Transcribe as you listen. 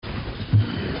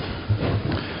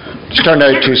Let's turn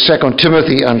now to 2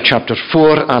 Timothy and chapter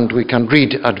 4, and we can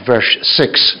read at verse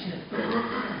 6.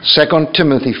 2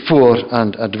 Timothy 4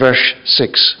 and at verse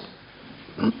 6.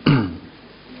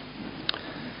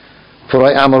 For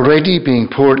I am already being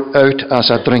poured out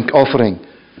as a drink offering,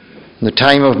 and the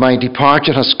time of my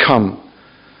departure has come.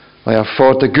 I have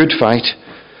fought the good fight,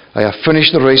 I have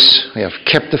finished the race, I have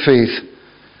kept the faith.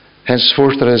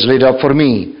 Henceforth there is laid up for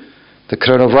me the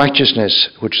crown of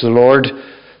righteousness, which the Lord,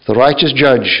 the righteous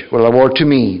judge, will award to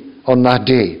me on that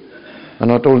day, and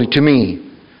not only to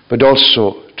me, but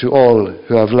also to all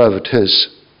who have loved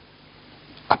his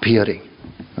appearing,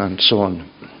 and so on.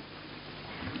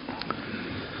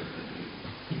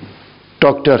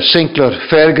 Dr. Sinclair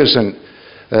Ferguson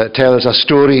tells a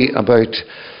story about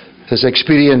his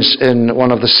experience in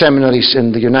one of the seminaries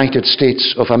in the United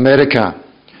States of America.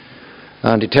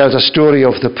 And he tells a story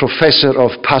of the professor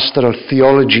of pastoral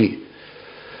theology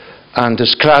and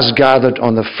his class gathered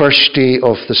on the first day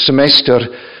of the semester.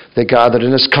 They gathered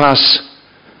in his class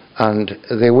and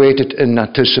they waited in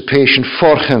anticipation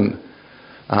for him.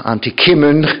 And he came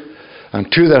in, and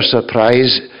to their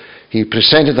surprise, he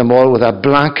presented them all with a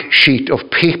blank sheet of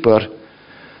paper,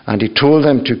 and he told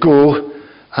them to go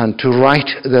and to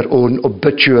write their own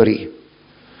obituary.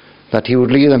 That he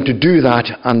would leave them to do that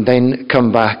and then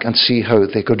come back and see how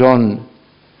they got on.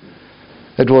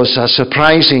 It was a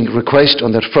surprising request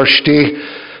on their first day,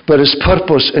 but his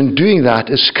purpose in doing that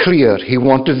is clear. He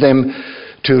wanted them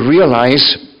to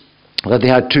realize that they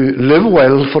had to live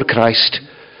well for Christ,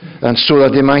 and so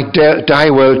that they might die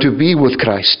well to be with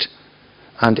Christ.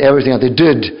 And everything that they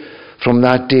did from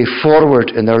that day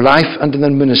forward in their life and in their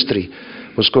ministry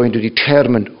was going to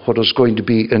determine what was going to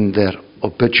be in their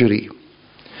obituary.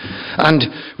 And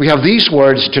we have these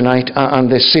words tonight, and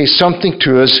they say something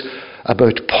to us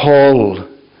about Paul.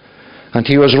 And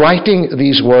he was writing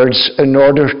these words in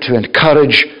order to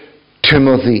encourage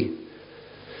Timothy.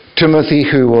 Timothy,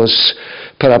 who was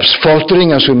perhaps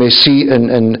faltering, as we may see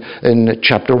in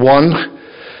chapter 1.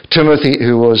 Timothy,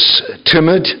 who was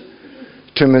timid.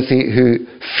 Timothy, who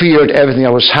feared everything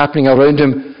that was happening around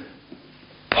him.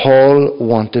 Paul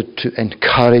wanted to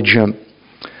encourage him.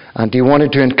 And he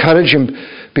wanted to encourage him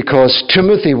because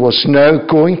Timothy was now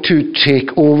going to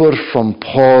take over from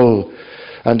Paul,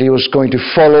 and he was going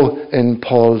to follow in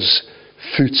Paul's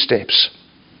footsteps.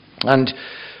 And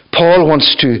Paul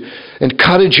wants to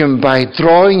encourage him by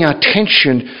drawing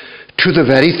attention to the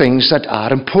very things that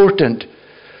are important,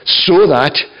 so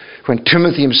that when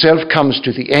Timothy himself comes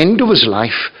to the end of his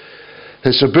life,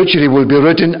 his obituary will be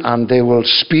written and they will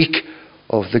speak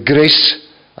of the grace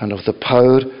and of the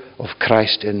power of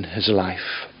Christ in his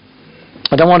life.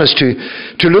 And I want us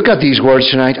to look at these words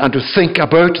tonight and to think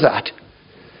about that.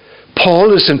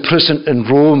 Paul is in prison in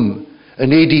Rome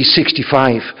in AD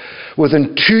 65.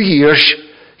 Within 2 years,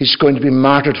 he's going to be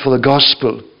martyred for the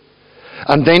gospel.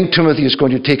 And then Timothy is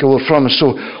going to take over from him.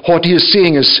 So what he is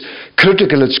saying is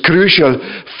critical, it's crucial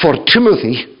for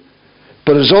Timothy,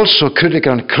 but it's also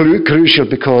critical and crucial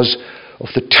because of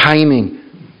the timing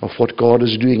of what God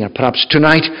is doing. And perhaps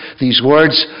tonight these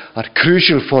words are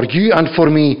crucial for you and for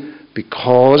me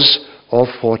because of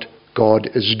what God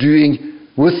is doing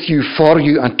with you, for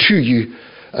you, and to you,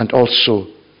 and also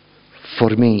for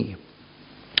me.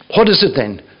 What is it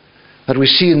then that we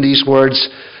see in these words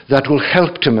that will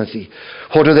help Timothy?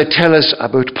 What do they tell us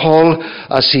about Paul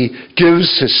as he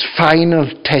gives his final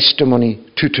testimony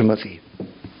to Timothy?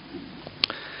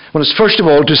 Well, it's first of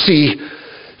all to see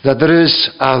that there is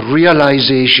a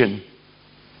realization.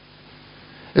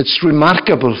 It's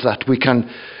remarkable that we can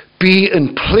be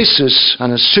in places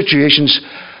and in situations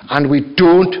and we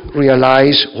don't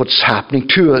realize what's happening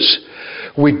to us.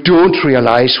 We don't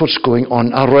realize what's going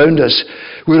on around us.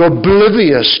 We're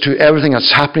oblivious to everything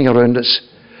that's happening around us.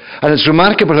 And it's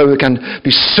remarkable how we can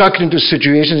be sucked into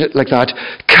situations like that,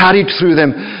 carried through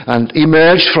them, and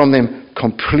emerge from them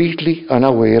completely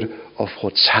unaware of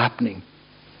what's happening.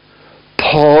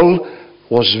 Paul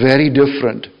was very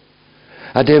different.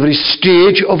 At every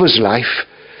stage of his life,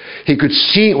 he could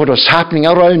see what was happening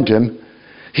around him.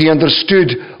 He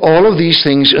understood all of these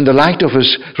things in the light of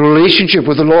his relationship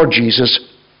with the Lord Jesus,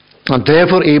 and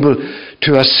therefore able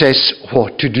to assess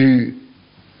what to do.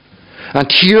 And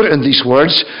here in these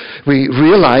words, we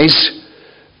realize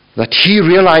that he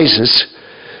realizes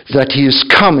that he is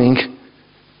coming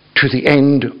to the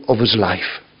end of his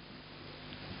life.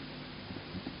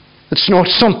 It's not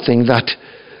something that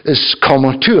is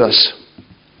common to us.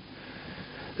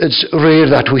 It's rare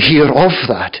that we hear of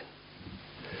that.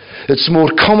 It's more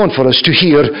common for us to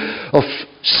hear of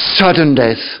sudden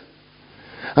death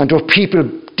and of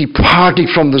people departing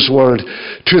from this world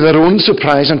to their own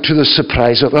surprise and to the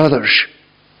surprise of others.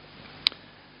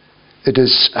 it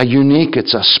is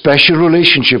it's a special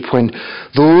relationship when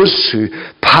those who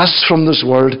pass from this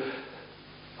world,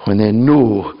 when they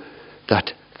know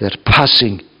that their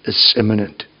passing is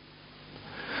imminent.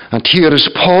 And here is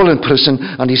Paul in prison,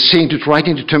 and he's saying,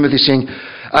 writing to Timothy, saying,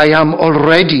 I am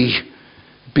already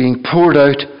being poured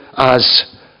out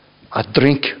as a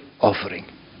drink offering.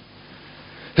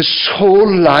 His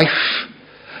whole life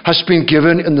has been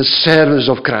given in the service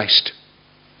of Christ.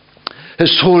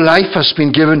 His whole life has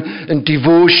been given in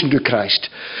devotion to Christ.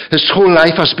 His whole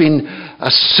life has been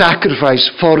a sacrifice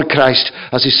for Christ,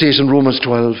 as he says in Romans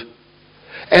 12.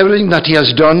 Everything that he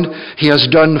has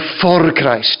done for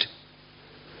Christ.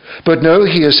 But now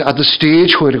he is at the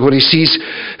stage where he sees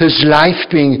his life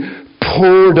being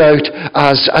poured out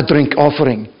as a drink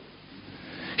offering.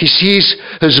 He sees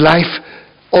his life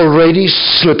already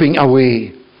slipping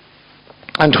away.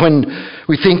 And when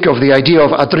we think of the idea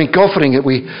of a drink offering,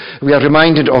 we are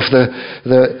reminded of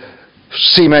the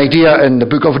same idea in the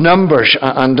book of Numbers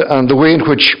and the way in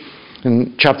which,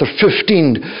 in chapter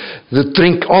 15, the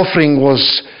drink offering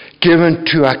was given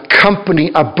to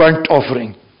accompany a burnt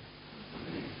offering.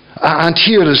 And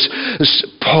here is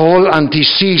Paul, and he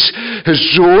sees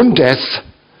his own death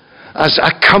as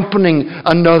accompanying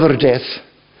another death.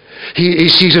 He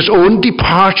sees his own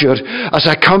departure as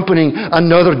accompanying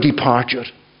another departure.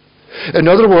 In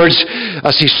other words,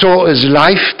 as he saw his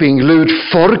life being lived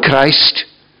for Christ,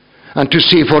 and to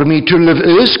say, for me to live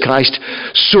is Christ,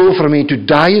 so for me to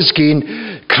die is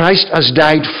gain. Christ has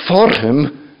died for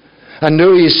him, and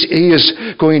now he is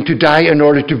going to die in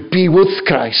order to be with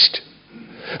Christ.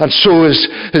 And so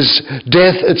his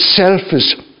death itself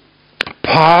is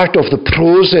part of the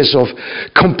process of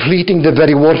completing the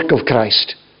very work of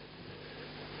Christ.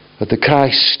 But the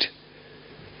Christ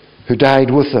who died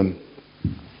with him,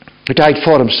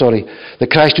 the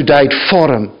Christ who died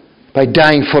for him by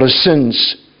dying for his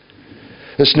sins,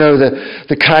 is now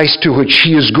the Christ to which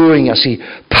he is going as he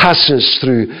passes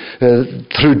through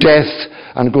death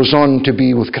and goes on to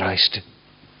be with Christ.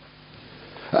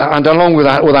 And along with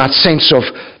that sense of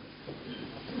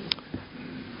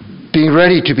being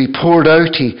ready to be poured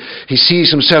out, he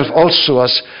sees himself also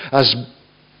as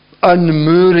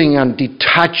unmooring and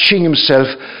detaching himself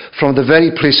from the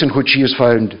very place in which he is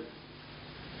found.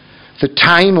 The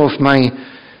time of my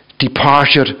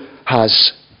departure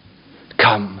has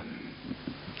come.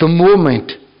 The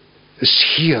moment is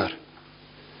here.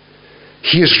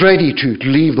 He is ready to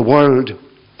leave the world.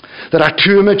 There are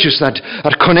two images that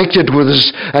are connected with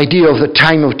this idea of the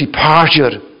time of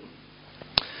departure.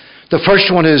 The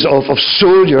first one is of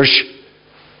soldiers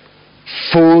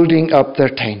folding up their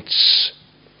tents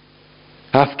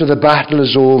after the battle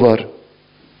is over,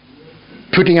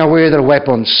 putting away their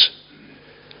weapons,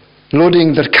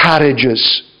 loading their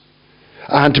carriages,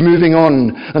 and moving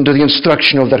on under the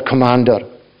instruction of their commander.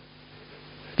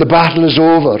 The battle is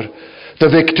over. The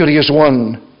victory is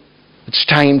won. It's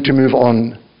time to move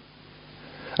on.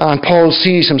 And Paul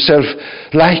sees himself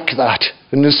like that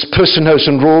in this prison house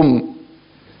in Rome.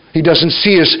 He doesn't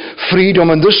see his freedom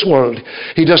in this world.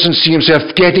 He doesn't see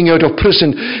himself getting out of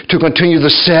prison to continue the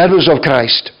service of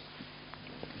Christ.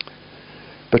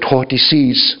 But what he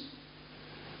sees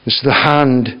is the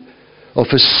hand of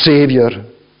his Saviour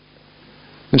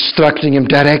instructing him,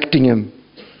 directing him,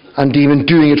 and even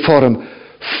doing it for him,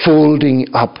 folding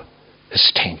up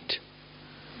his tent.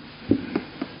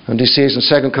 And he says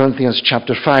in 2 Corinthians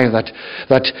chapter 5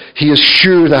 that he is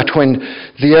sure that when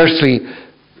the earthly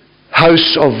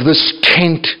house of this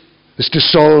tent is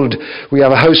dissolved, we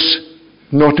have a house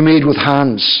not made with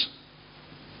hands,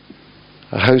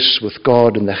 a house with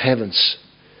God in the heavens.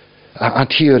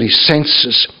 And here he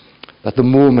senses that the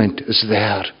moment is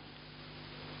there.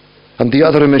 And the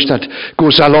other image that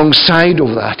goes alongside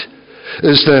of that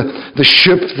is the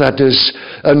ship that is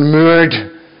unmoored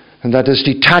and that is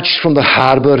detached from the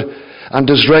harbour and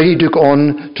is ready to go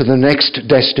on to the next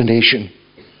destination.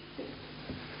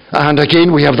 And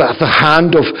again we have the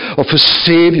hand of his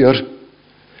Saviour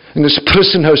in this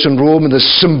prison house in Rome in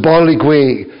this symbolic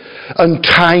way,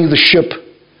 untying the ship,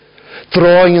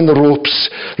 drawing in the ropes,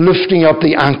 lifting up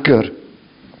the anchor,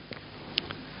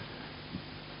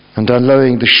 and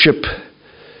allowing the ship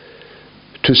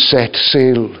to set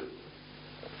sail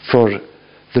for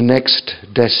the next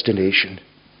destination.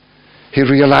 He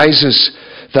realizes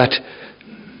that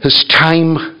his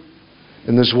time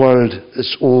in this world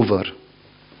is over.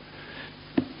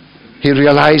 He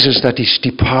realizes that he's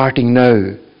departing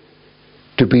now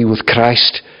to be with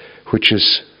Christ, which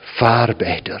is far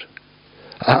better.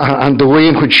 And the way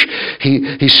in which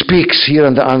he speaks here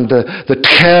and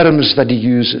the terms that he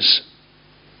uses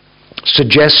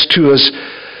suggest to us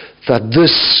that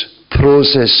this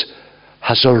process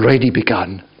has already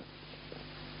begun.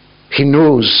 He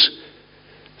knows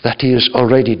that he is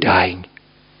already dying.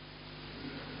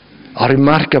 A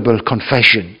remarkable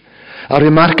confession, a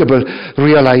remarkable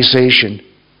realization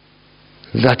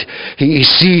that he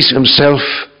sees himself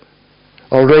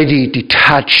already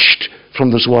detached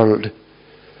from this world,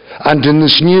 and in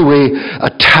this new way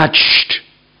attached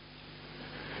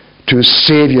to his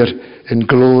Saviour in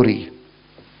glory.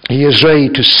 He is ready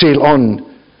to sail on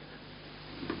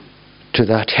to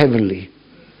that heavenly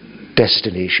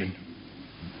destination.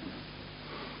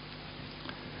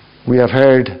 We have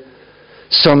heard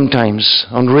sometimes,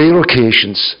 on rare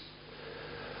occasions,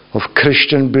 of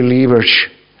Christian believers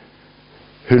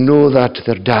who know that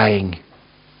they're dying,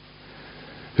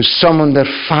 who summon their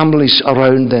families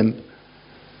around them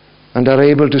and are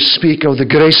able to speak of the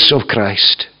grace of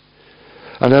Christ,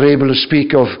 and are able to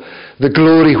speak of the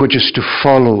glory which is to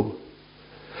follow,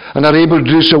 and are able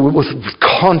to do so with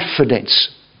confidence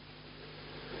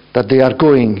that they are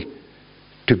going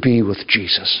to be with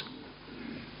Jesus.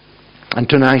 And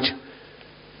tonight,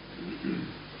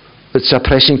 it's a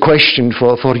pressing question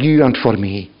for you and for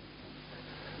me.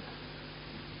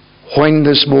 When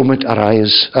this moment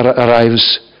arrives,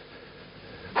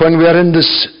 when we are in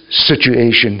this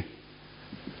situation,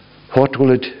 what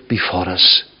will it be for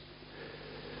us?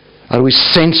 Are we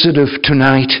sensitive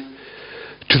tonight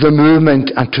to the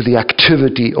movement and to the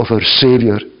activity of our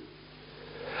Saviour?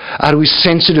 Are we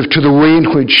sensitive to the way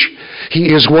in which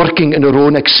He is working in our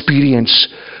own experience,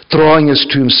 drawing us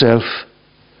to Himself?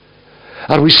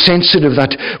 Are we sensitive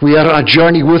that we are on a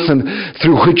journey with Him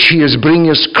through which He is bringing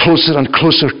us closer and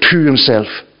closer to Himself?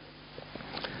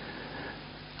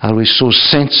 Are we so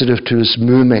sensitive to His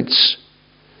movements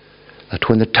that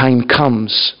when the time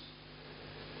comes,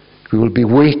 we will be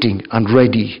waiting and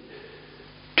ready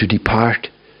to depart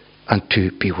and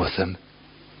to be with Him?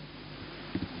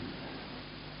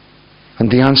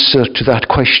 And the answer to that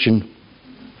question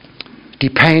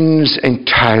depends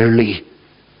entirely,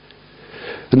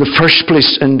 in the first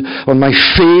place, on my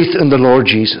faith in the Lord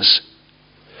Jesus,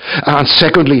 and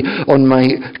secondly, on my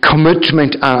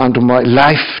commitment and on my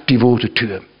life devoted to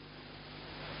Him.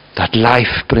 That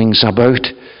life brings about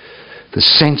the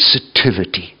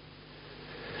sensitivity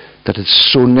that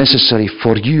is so necessary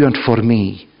for you and for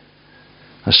me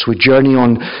as we journey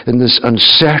on in this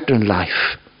uncertain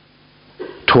life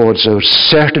towards our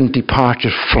certain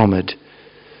departure from it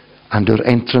and our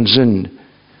entrance in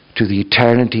to the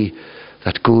eternity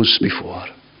that goes before.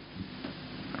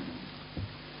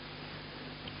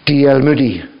 D.L.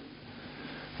 Moody,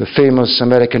 the famous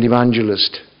American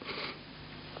evangelist,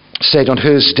 said on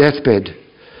his deathbed,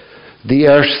 "The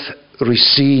earth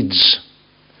recedes,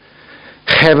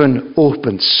 heaven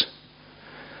opens.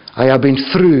 I have been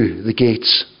through the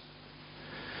gates.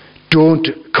 Don't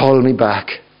call me back.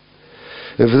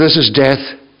 If this is death,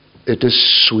 it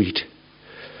is sweet.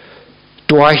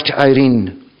 Dwight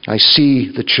Irene, I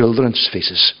see the children's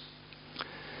faces.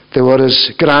 They were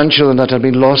his grandchildren that had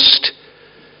been lost,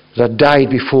 that died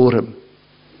before him.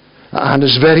 And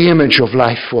his very image of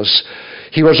life was,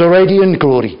 he was already in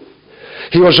glory.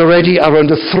 He was already around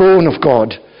the throne of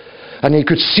God, and he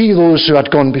could see those who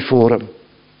had gone before him.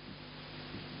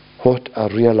 What a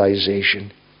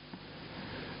realization.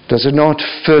 Does it not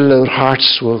fill our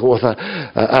hearts with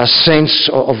a sense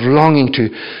of longing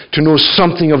to know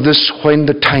something of this when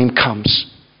the time comes?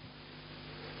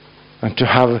 And to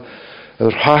have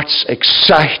our hearts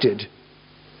excited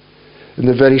in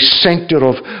the very center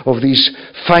of these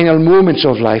final moments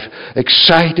of life,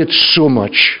 excited so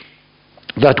much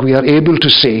that we are able to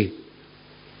say,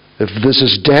 if this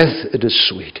is death, it is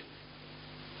sweet.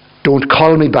 Don't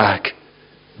call me back.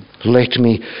 Let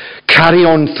me carry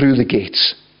on through the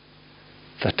gates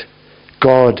that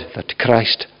God, that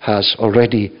Christ has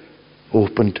already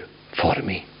opened for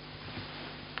me.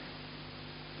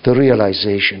 The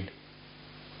realization.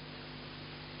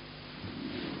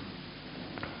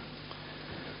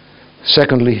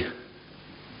 Secondly,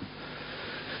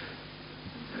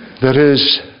 there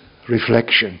is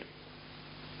reflection.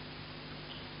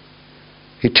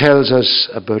 He tells us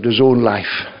about his own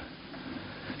life.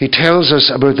 He tells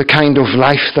us about the kind of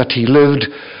life that he lived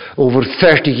over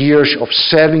 30 years of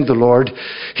serving the Lord.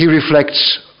 He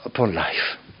reflects upon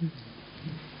life.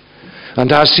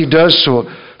 And as he does so,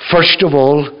 first of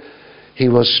all, he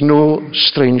was no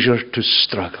stranger to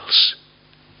struggles.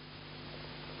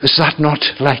 Is that not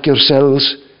like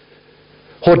yourselves?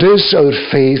 What is our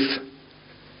faith?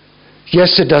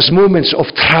 Yes, it has moments of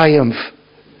triumph,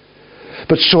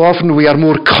 but so often we are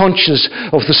more conscious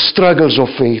of the struggles of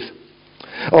faith,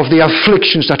 of the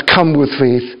afflictions that come with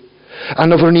faith,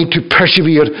 and of our need to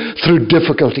persevere through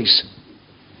difficulties.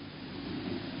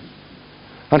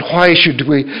 And why should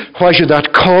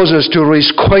that cause us to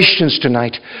raise questions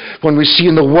tonight when we see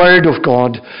in the Word of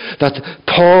God that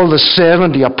Paul, the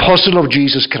servant, the apostle of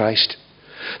Jesus Christ,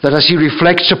 that as he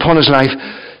reflects upon his life,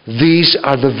 these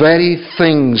are the very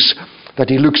things that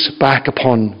he looks back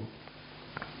upon.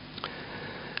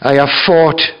 I have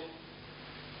fought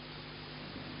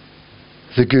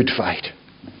the good fight.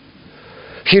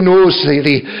 He knows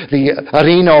the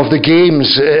arena of the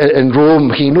games in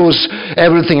Rome. He knows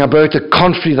everything about the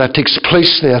conflict that takes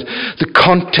place there, the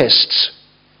contests.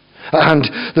 And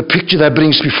the picture that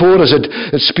brings before us,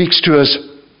 it speaks to us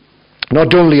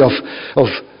not only of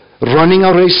running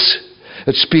a race,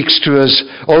 it speaks to us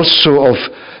also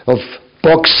of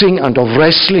boxing and of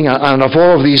wrestling and of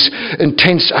all of these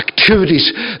intense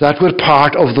activities that were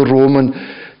part of the Roman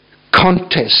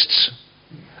contests.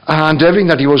 And everything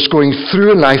that he was going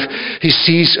through in life, he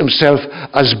sees himself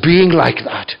as being like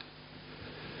that.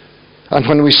 And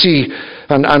when we see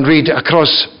and read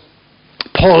across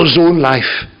Paul's own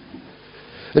life,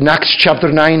 in Acts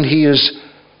chapter 9, he is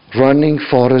running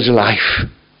for his life.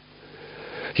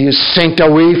 He is sent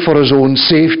away for his own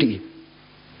safety.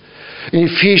 In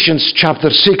Ephesians chapter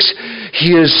 6,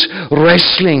 he is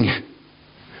wrestling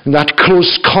in that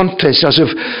close contest as if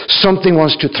something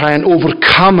wants to try and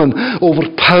overcome him,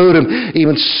 overpower him,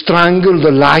 even strangle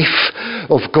the life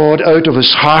of God out of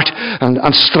his heart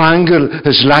and strangle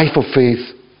his life of faith.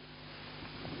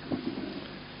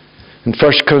 In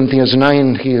 1 Corinthians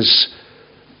 9, he is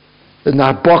in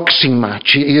that boxing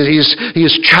match. He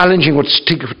is challenging what's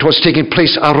taking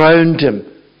place around him.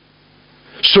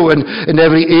 So in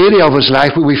every area of his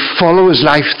life, we follow his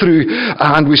life through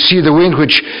and we see the way in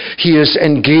which he is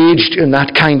engaged in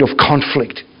that kind of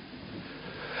conflict.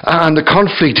 And the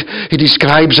conflict he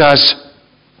describes as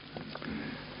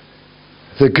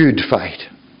the good fight.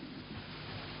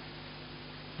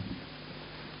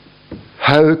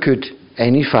 How could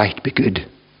any fight be good?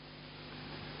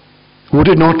 Would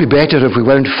it not be better if we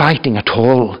weren't fighting at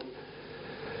all?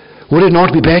 Would it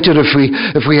not be better if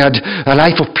we had a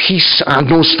life of peace and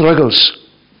no struggles?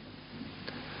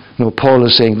 No, Paul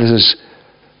is saying this is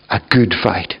a good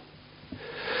fight.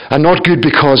 And not good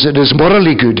because it is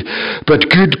morally good,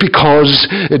 but good because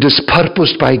it is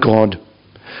purposed by God.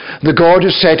 The God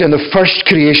who said in the first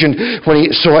creation, when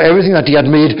he saw everything that he had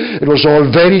made, it was all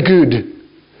very good,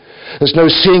 is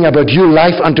now saying about you,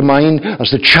 life unto mine,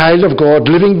 as the child of God,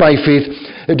 living by faith,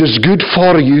 it is good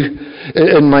for you,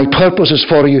 and my purpose is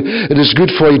for you, it is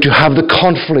good for you to have the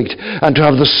conflict and to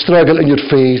have the struggle in your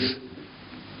faith.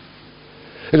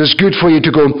 It is good for you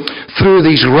to go through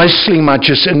these wrestling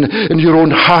matches in your own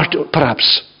heart,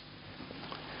 perhaps.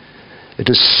 It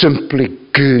is simply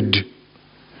good.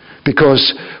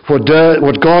 Because what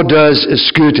God does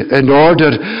is good in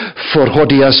order for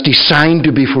what he has designed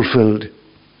to be fulfilled.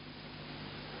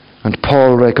 And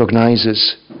Paul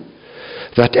recognizes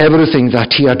that everything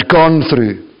that he had gone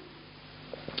through,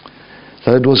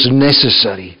 that it was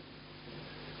necessary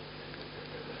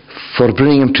for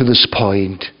bringing him to this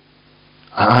point.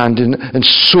 And in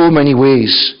so many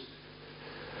ways,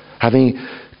 having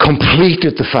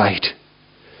completed the fight,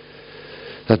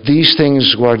 that these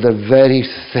things were the very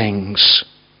things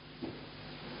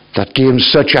that gave him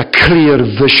such a clear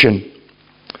vision,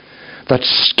 that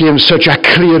gave him such a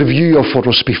clear view of what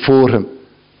was before him.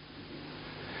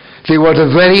 They were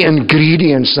the very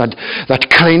ingredients that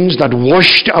cleansed, that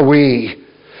washed away,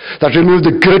 that removed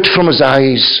the grit from his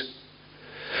eyes,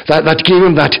 that gave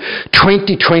him that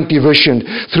 20/20 vision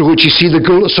through which he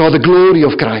saw the glory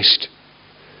of Christ.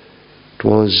 It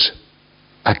was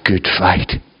a good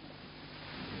fight.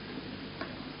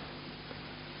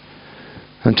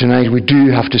 And tonight we do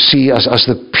have to see as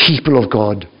the people of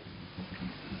God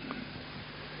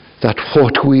that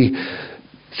what we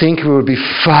think we will be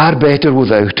far better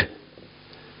without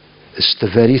is the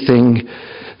very thing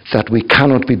that we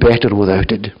cannot be better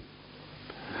without it.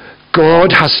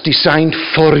 God has designed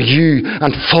for you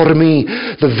and for me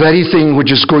the very thing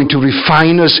which is going to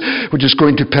refine us, which is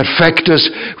going to perfect us,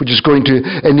 which is going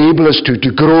to enable us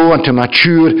to grow and to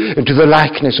mature into the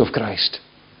likeness of Christ.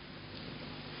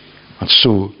 And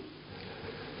so,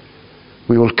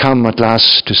 we will come at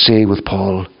last to say with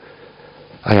Paul,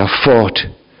 I have fought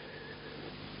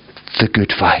the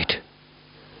good fight.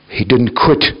 He didn't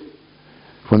quit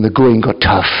when the going got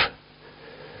tough.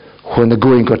 When the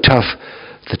going got tough,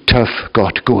 the tough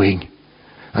got going.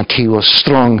 And he was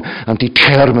strong and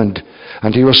determined.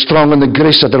 And he was strong in the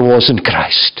grace that there was in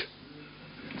Christ.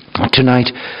 And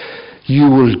tonight, you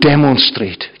will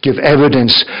demonstrate, give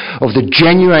evidence of the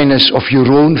genuineness of your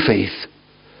own faith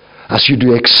as you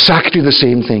do exactly the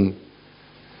same thing.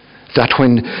 That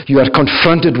when you are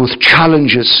confronted with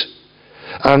challenges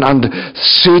and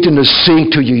Satan is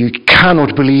saying to you, you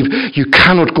cannot believe, you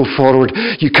cannot go forward,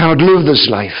 you cannot live this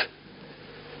life,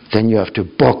 then you have to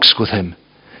box with him.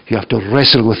 You have to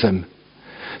wrestle with him.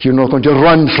 You're not going to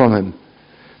run from him,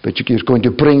 but you're going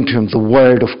to bring to him the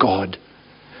Word of God.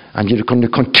 And you're going to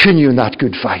continue in that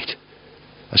good fight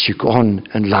as you go on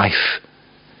in life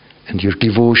and your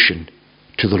devotion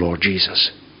to the Lord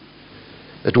Jesus.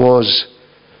 It was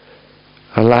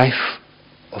a life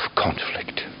of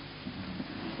conflict.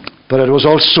 But it was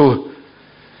also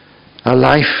a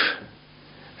life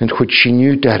in which she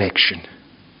knew direction.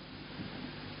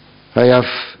 I have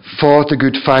fought the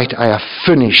good fight. I have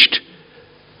finished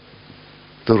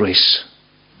the race.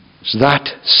 It's that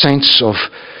sense of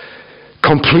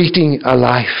completing a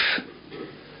life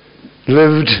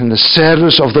lived in the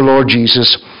service of the Lord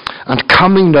Jesus and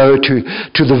coming now to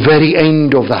the very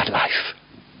end of that life.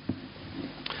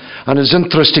 And it's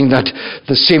interesting that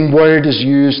the same word is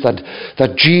used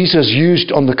that Jesus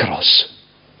used on the cross.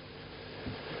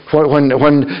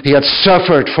 When he had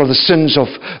suffered for the sins of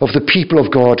the people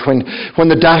of God, when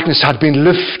the darkness had been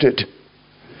lifted,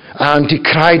 and he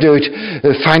cried out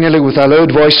finally with a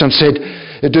loud voice and said,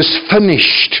 "It is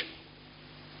finished."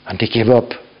 And he gave up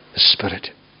the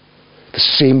Spirit. The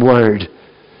same word,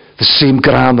 the same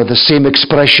grammar, the same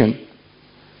expression.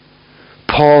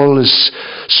 Paul is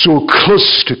so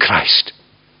close to Christ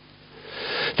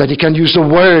that he can use the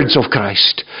words of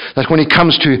Christ, that when he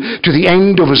comes to the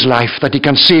end of his life, that he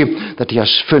can say that he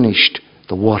has finished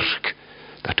the work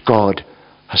that God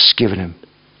has given him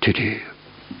to do.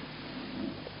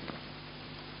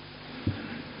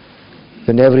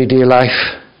 In everyday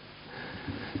life,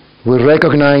 we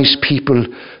recognize people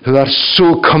who are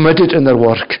so committed in their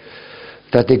work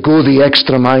that they go the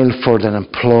extra mile for their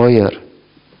employer.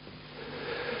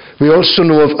 We also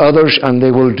know of others, and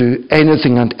they will do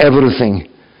anything and everything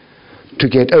to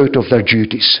get out of their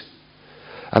duties.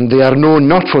 And they are known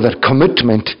not for their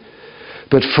commitment,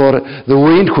 but for the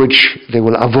way in which they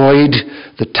will avoid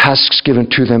the tasks given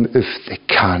to them if they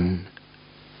can.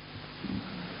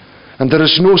 And there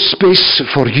is no space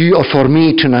for you or for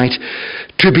me tonight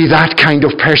to be that kind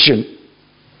of person.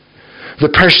 The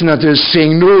person that is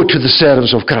saying no to the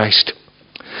service of Christ.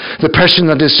 The person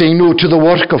that is saying no to the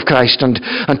work of Christ and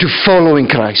to following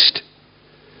Christ.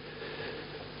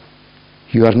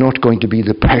 You are not going to be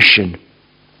the person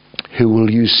who will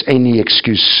use any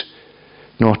excuse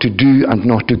not to do and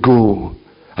not to go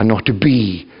and not to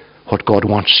be what God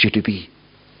wants you to be.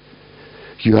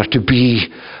 You are to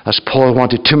be, as Paul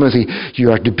wanted Timothy,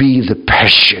 you are to be the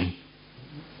person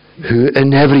who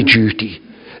in every duty,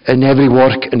 in every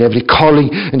work, in every calling,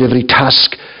 in every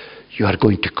task, you are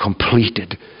going to complete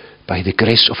it by the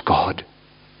grace of God.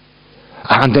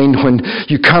 And then when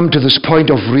you come to this point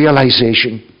of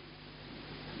realization,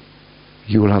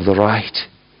 you will have the right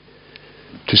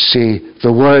to say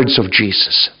the words of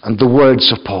Jesus and the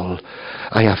words of Paul,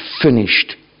 "I have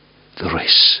finished the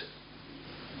race."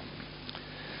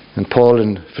 And Paul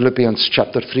in Philippians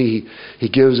chapter 3, he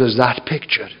gives us that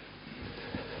picture.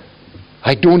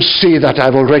 I don't say that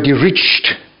I've already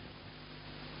reached,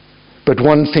 but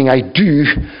one thing I do,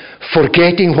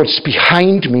 forgetting what's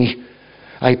behind me,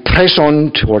 I press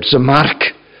on towards the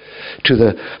mark, to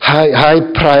the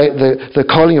the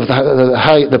calling of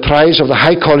the prize of the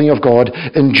high calling of God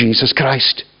in Jesus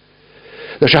Christ.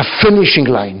 There's a finishing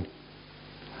line.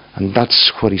 And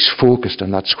that's where he's focused,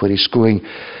 and that's where he's going.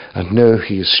 And now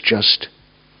he is just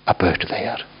about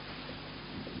there.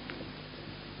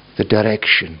 The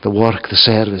direction, the work, the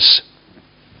service.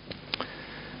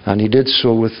 And he did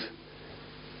so with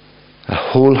a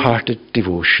wholehearted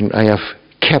devotion. I have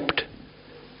kept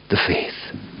the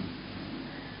faith.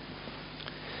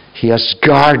 He has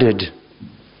guarded,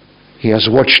 he has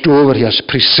watched over, he has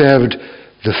preserved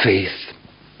the faith.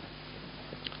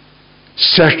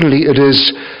 Certainly it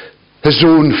is his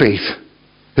own faith,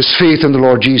 his faith in the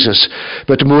Lord Jesus,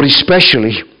 but more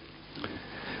especially,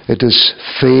 it is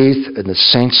faith in the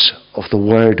sense of the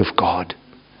Word of God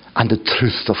and the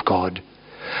truth of God.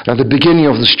 At the beginning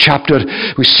of this chapter,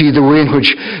 we see the way in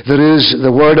which there is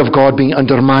the Word of God being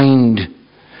undermined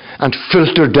and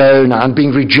filtered down and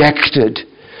being rejected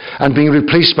and being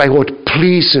replaced by what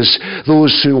pleases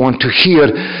those who want to hear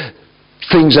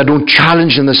things that don't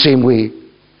challenge in the same way.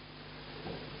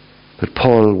 But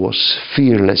Paul was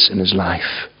fearless in his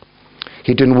life.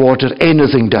 He didn't water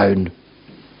anything down.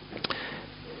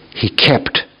 He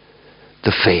kept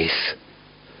the faith.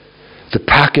 The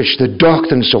package, the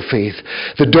doctrines of faith,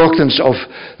 the doctrines of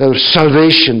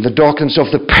salvation, the doctrines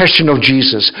of the passion of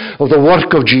Jesus, of the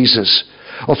work of Jesus,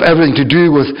 of everything to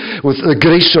do with the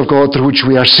grace of God through which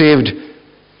we are saved.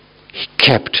 He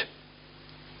kept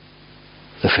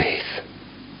the faith.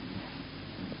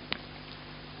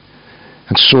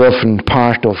 And so often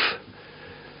part of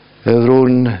our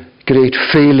own great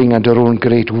failing and our own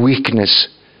great weakness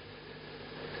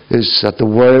is that the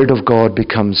Word of God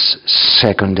becomes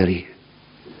secondary.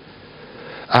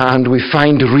 And we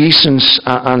find reasons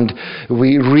and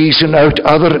we reason out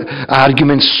other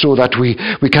arguments so that we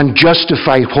can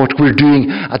justify what we're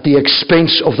doing at the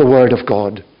expense of the Word of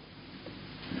God.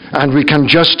 And we can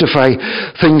justify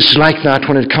things like that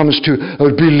when it comes to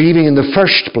our believing in the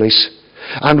first place.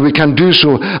 And we can do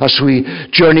so as we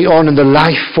journey on in the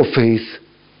life of faith,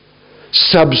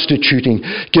 substituting,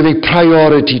 giving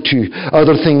priority to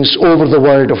other things over the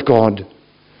Word of God,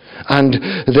 and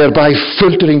thereby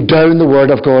filtering down the Word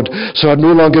of God so it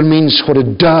no longer means what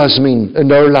it does mean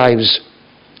in our lives,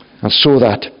 and so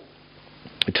that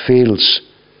it fails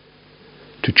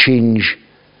to change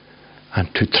and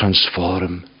to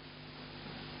transform.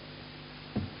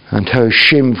 And how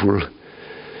shameful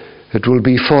it will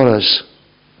be for us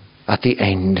at the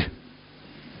end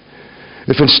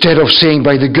if instead of saying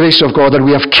by the grace of God that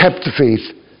we have kept the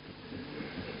faith,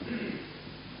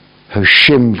 how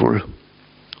shameful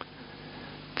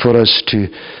for us to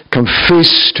come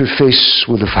face to face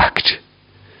with the fact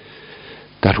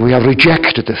that we have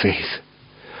rejected the faith,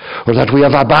 or that we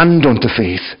have abandoned the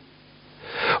faith,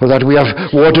 or that we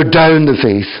have watered down the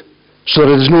faith so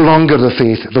that it is no longer the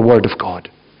faith, the Word of God.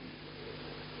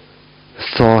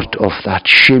 The thought of that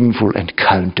shameful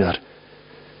encounter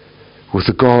with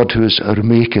the God who is our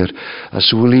Maker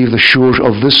as we leave the shores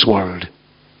of this world.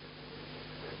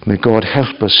 May God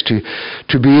help us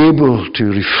to be able to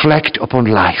reflect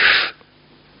upon life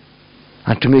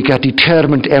and to make a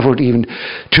determined effort even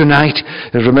tonight,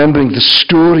 remembering the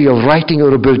story of writing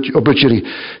our obituary,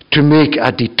 to make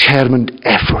a determined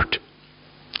effort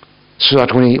so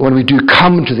that when we do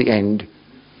come to the end,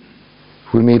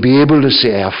 we may be able to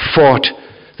say, I have fought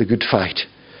the good fight.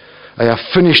 I have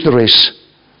finished the race.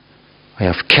 I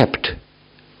have kept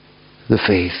the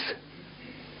faith.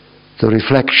 The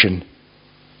reflection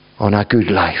on a good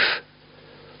life.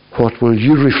 What will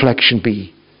your reflection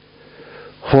be?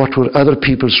 What will other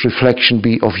people's reflection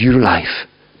be of your life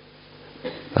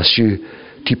as you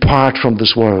depart from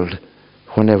this world,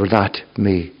 whenever that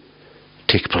may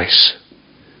take place?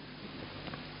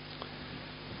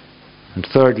 And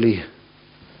thirdly,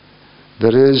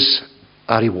 there is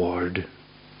a reward.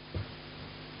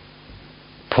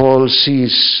 Paul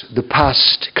sees the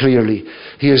past clearly.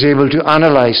 He is able to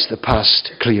analyze the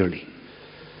past clearly.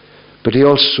 But he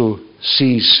also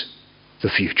sees the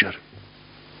future.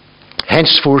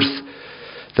 Henceforth,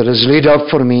 there is laid up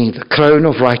for me the crown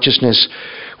of righteousness,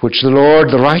 which the Lord,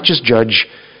 the righteous judge,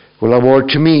 will award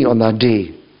to me on that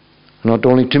day. Not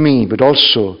only to me, but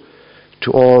also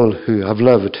to all who have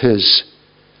loved his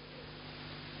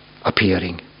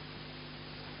appearing.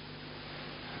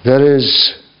 There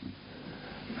is,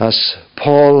 as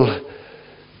Paul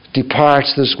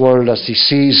departs this world, as he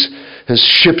sees his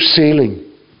ship sailing,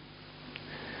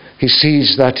 he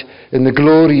sees that in the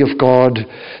glory of God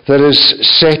there is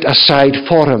set aside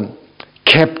for him,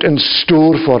 kept in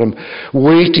store for him,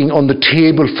 waiting on the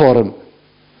table for him,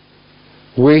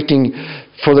 waiting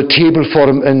for the table for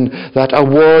him in that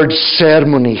award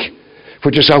ceremony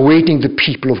which is awaiting the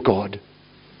people of God.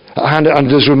 And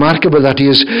it is remarkable that he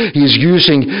is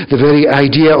using the very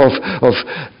idea of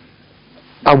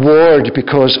award,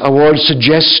 because award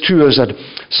suggests to us that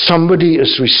somebody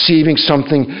is receiving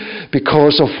something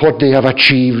because of what they have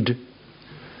achieved.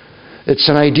 It's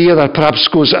an idea that perhaps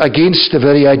goes against the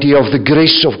very idea of the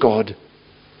grace of God.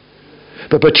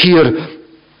 But here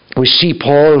we see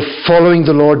Paul following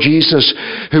the Lord Jesus,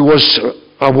 who was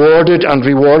awarded and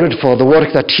rewarded for the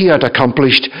work that he had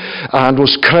accomplished and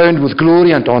was crowned with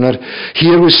glory and honor.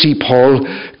 Here we see Paul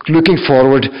looking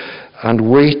forward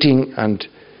and waiting and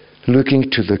looking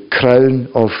to the crown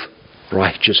of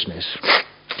righteousness.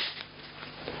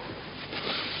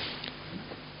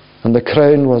 And the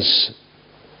crown was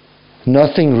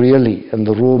nothing really in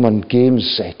the Roman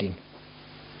games setting,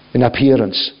 in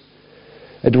appearance.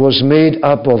 It was made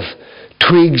up of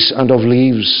twigs and of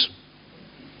leaves.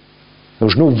 There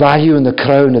was no value in the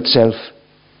crown itself.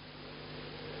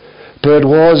 But it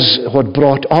was what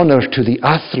brought honor to the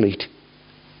athlete.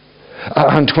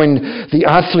 And when the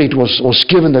athlete was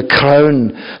given the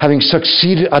crown, having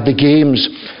succeeded at the games,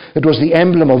 it was the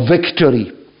emblem of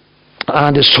victory.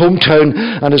 And his hometown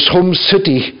and his home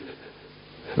city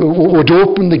would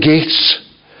open the gates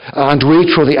and wait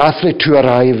for the athlete to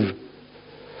arrive.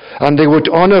 And they would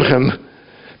honor him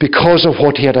because of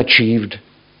what he had achieved.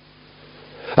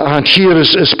 And here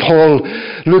is Paul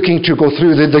looking to go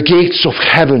through the gates of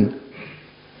heaven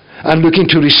and looking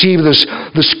to receive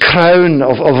this crown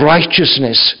of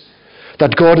righteousness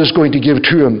that God is going to give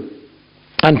to him.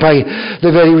 And by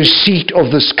the very receipt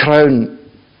of this crown,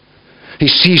 he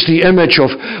sees the image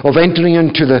of entering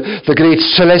into the great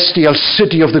celestial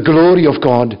city of the glory of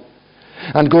God,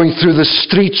 and going through the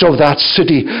streets of that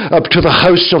city up to the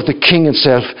house of the King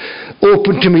itself.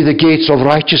 Open to me the gates of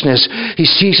righteousness. He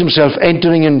sees himself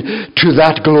entering into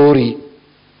that glory,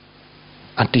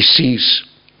 and he sees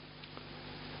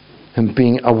him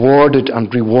being awarded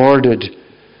and rewarded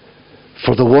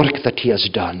for the work that he has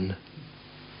done.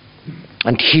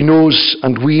 And he knows,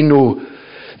 and we know,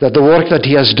 that the work that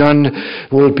he has done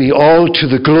will be all to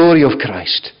the glory of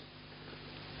Christ.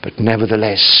 But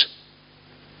nevertheless,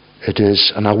 it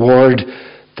is an award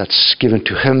that's given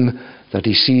to him that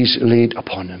he sees laid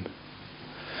upon him.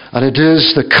 And it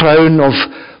is the crown of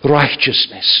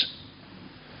righteousness.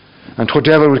 And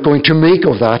whatever we're going to make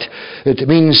of that, it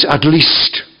means at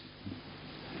least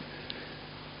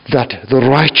that the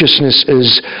righteousness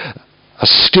is a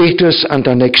status and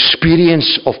an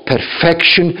experience of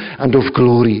perfection and of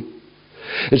glory.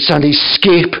 It's an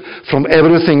escape from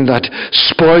everything that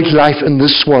spoiled life in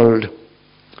this world.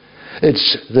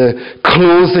 It's the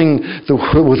clothing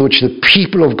with which the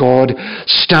people of God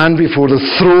stand before the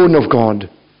throne of God.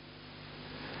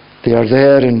 They are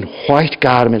there in white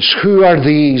garments. Who are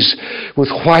these with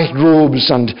white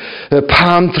robes and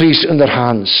palm trees in their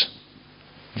hands?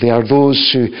 They are those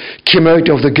who came out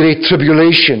of the great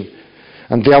tribulation,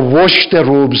 and they have washed their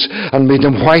robes and made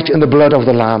them white in the blood of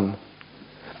the Lamb.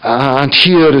 And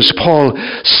here is Paul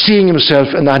seeing himself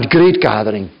in that great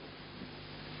gathering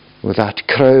with that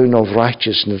crown of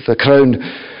righteousness, the crown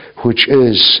which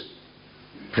is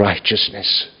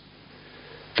righteousness,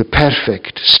 the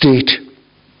perfect state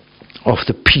of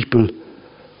the people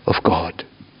of God.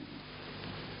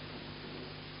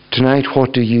 Tonight,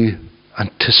 what do you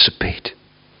anticipate?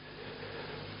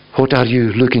 What are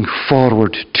you looking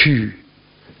forward to?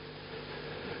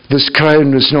 This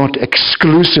crown is not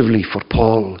exclusively for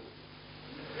Paul.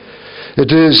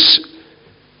 It is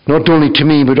not only to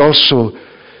me, but also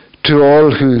to all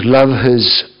who love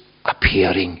his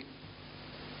appearing.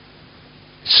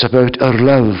 It's about our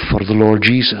love for the Lord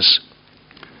Jesus.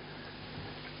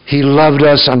 He loved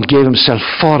us and gave himself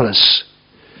for us.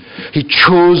 He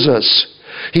chose us.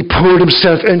 He poured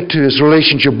himself into his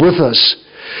relationship with us.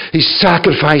 He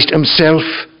sacrificed himself.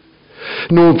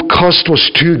 No cost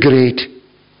was too great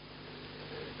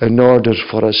in order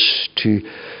for us to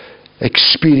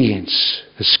experience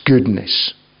his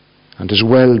goodness and his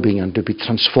well-being and to be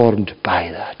transformed by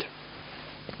that.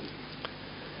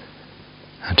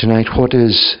 And tonight, what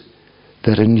is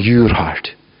there in your heart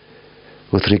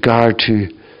with regard to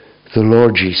the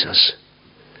Lord Jesus?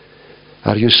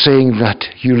 Are you saying that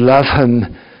you love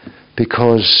him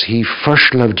because he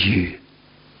first loved you?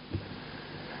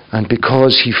 And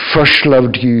because he first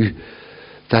loved you,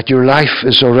 that your life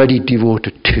is already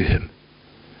devoted to him?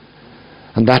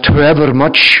 And that however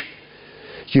much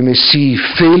you may see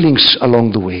failings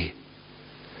along the way,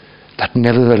 that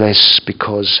nevertheless,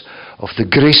 because of the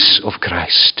grace of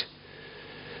Christ,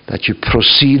 that you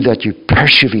proceed, that you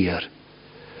persevere,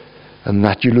 and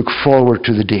that you look forward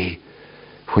to the day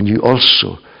when you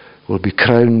also will be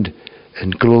crowned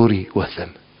in glory with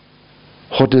him.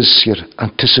 What is your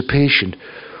anticipation?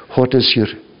 What is your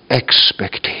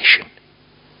expectation?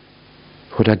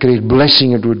 What a great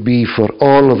blessing it would be for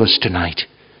all of us tonight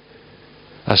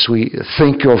as we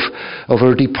think of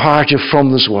our departure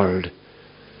from this world,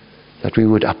 that we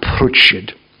would approach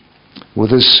it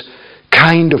with this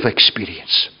kind of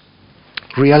experience,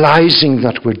 realizing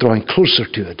that we're drawing closer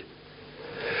to it,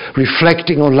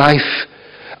 reflecting on life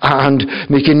and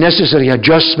making necessary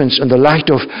adjustments in the light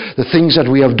of the things that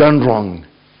we have done wrong,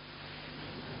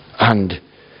 and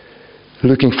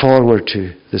looking forward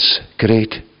to this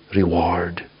great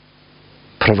reward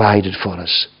provided for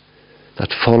us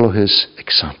that follow his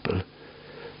example.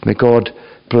 May God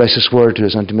bless his word to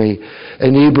us and may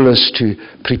enable us to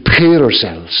prepare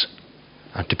ourselves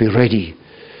and to be ready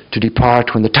to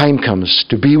depart when the time comes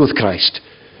to be with Christ,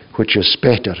 which is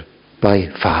better by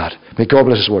far. May God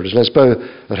bless his word. Let's bow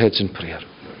our heads in prayer.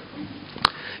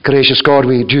 Gracious God,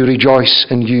 we do rejoice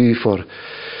in you for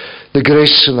the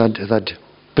grace that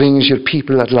brings your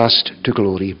people at last to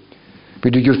glory.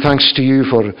 We do give thanks to you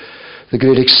for the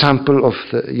great example of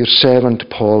your servant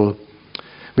Paul.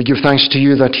 We give thanks to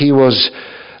you that he was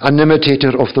an imitator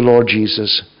of the Lord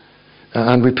Jesus.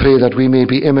 And we pray that we may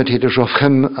be imitators of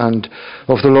him and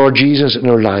of the Lord Jesus in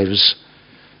our lives,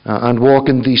 and walk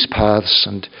in these paths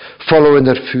and follow in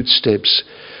their footsteps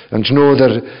and know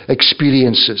their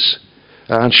experiences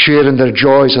and share in their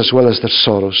joys as well as their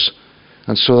sorrows,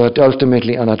 and so that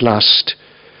ultimately and at last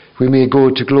we may go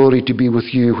to glory to be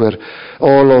with you, where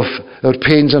all of our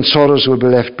pains and sorrows will be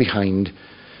left behind,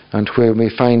 and where we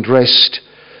may find rest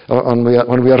when we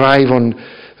arrive on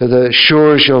the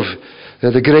shores of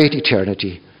the great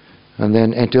eternity, and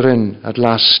then enter in at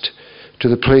last to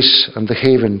the place and the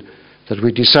haven that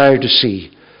we desire to see,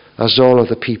 as all of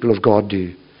the people of God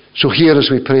do. So hear as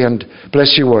we pray, and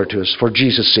bless your word to us for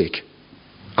Jesus' sake.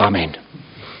 Amen.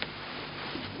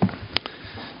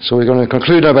 So we're going to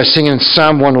conclude now by singing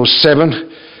Psalm 107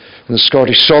 in the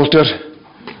Scottish Psalter.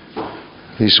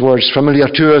 These words familiar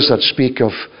to us that speak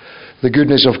of the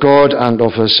goodness of God and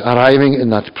of us arriving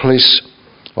in that place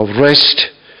of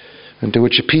rest into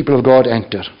which the people of God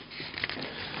enter.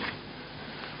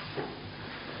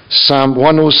 Psalm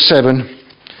 107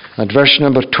 and verse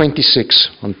number 26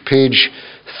 on page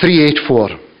 384.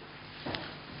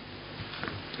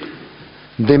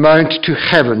 They mount to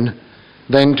heaven,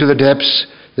 then to the depths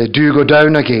they do go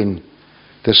down again.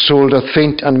 Their soul doth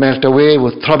faint and melt away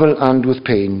with trouble and with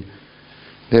pain.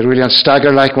 They reel and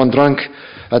stagger like one drunk,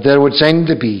 at their wits' end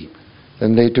they be.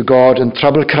 Then they to God in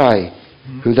trouble cry,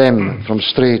 who them from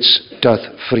straits doth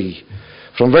free.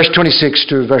 From verse 26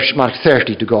 to verse mark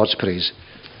 30 to God's praise.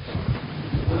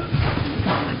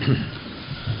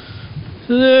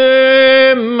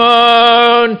 They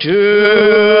mount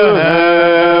to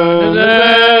heaven,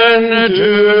 then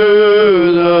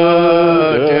to the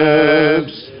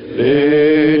depths,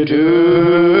 they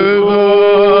do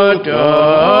go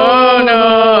down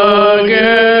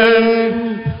again.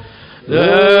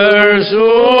 Their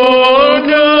soul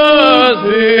doth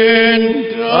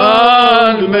faint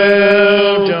and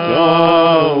melt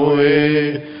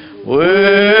away with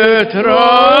trouble and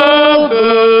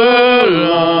with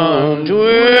pain.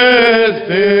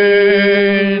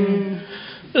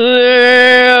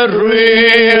 They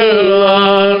reel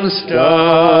and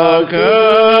stagger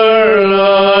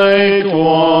like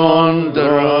one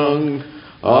drunk,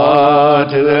 at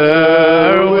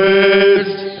their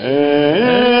wits'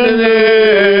 end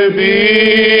they be.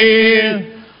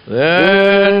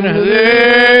 Then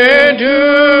they to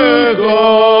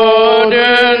God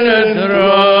in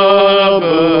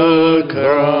trouble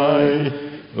cry,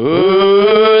 who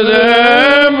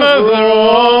them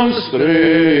from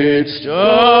straits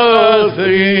doth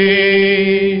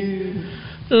free.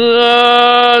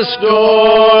 The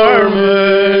storm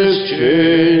is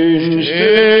changed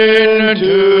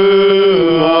into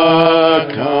a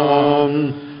calm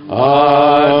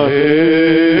at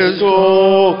his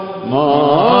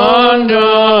command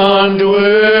and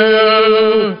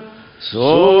will, so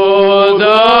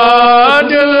that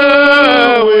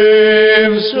the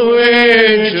waves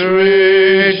which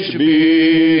rage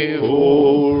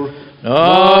before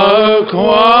now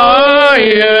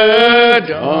quiet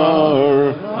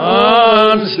are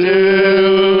and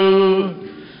still.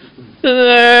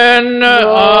 Then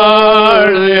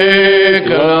are they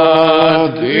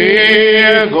glad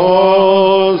they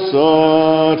go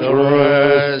at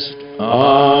rest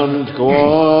and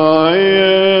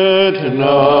quiet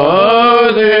now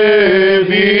they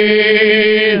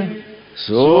be.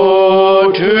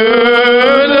 So to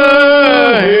the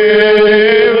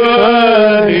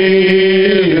haven he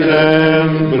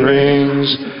them brings,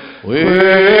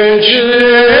 which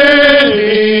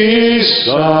they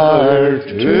desire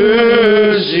to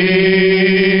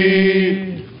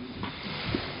see.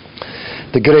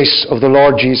 The grace of the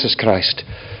Lord Jesus Christ,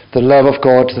 the love of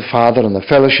God the Father, and the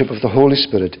fellowship of the Holy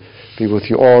Spirit be with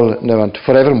you all now and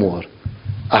forevermore.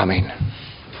 Amen.